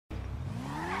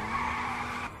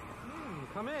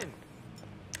Come in.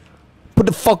 Put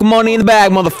the fucking money in the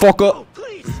bag, motherfucker. Oh,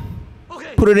 please.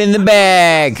 Okay. Put it in the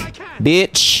bag,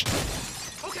 bitch.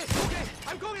 Okay.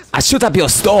 I'm going. I shoot up your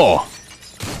store.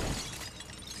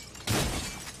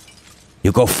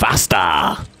 You go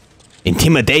faster.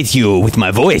 Intimidate you with my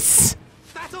voice.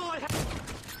 That's all I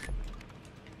have.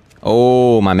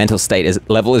 Oh, my mental state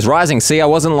level is rising. See, I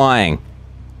wasn't lying.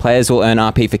 Players will earn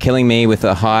RP for killing me with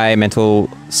a high mental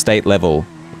state level.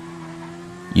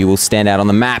 You will stand out on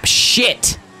the map.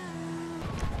 Shit!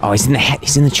 Oh, he's in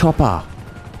the chopper.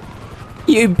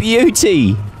 You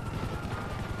beauty!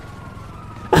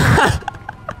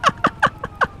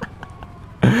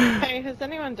 Hey, has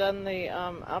anyone done the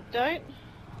update?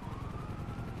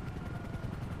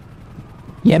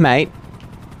 Yeah, mate.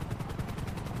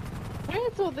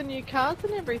 Where's all the new cars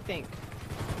and everything?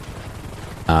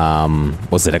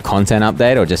 Was it a content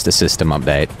update or just a system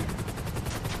update?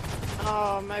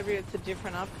 Oh, maybe it's a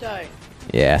different update.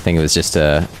 Yeah, I think it was just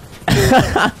a...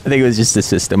 I think it was just a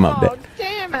system update. Oh,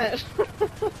 damn it!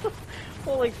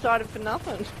 All excited for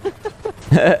nothing.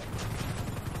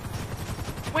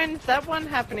 When's that one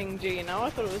happening, do you know? I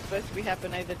thought it was supposed to be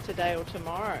happening either today or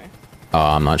tomorrow. Oh,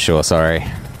 I'm not sure, sorry.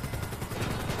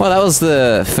 Well, that was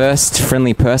the first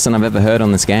friendly person I've ever heard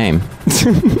on this game.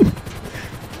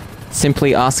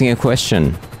 Simply asking a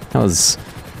question.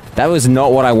 That was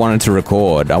not what I wanted to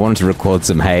record. I wanted to record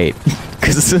some hate.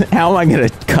 Because how am I going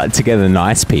to cut together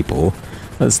nice people?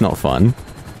 That's not fun.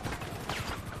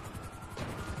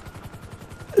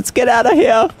 Let's get out of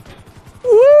here.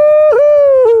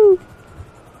 Woo!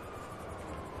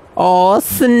 Oh,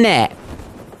 snap.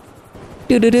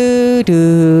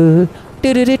 Do-do-do-do.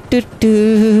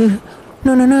 Do-do-do-do-do.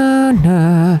 No, no, no,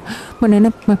 no.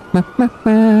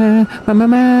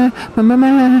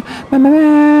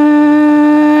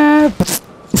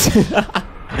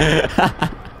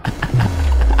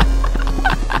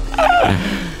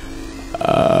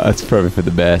 It's probably for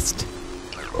the best.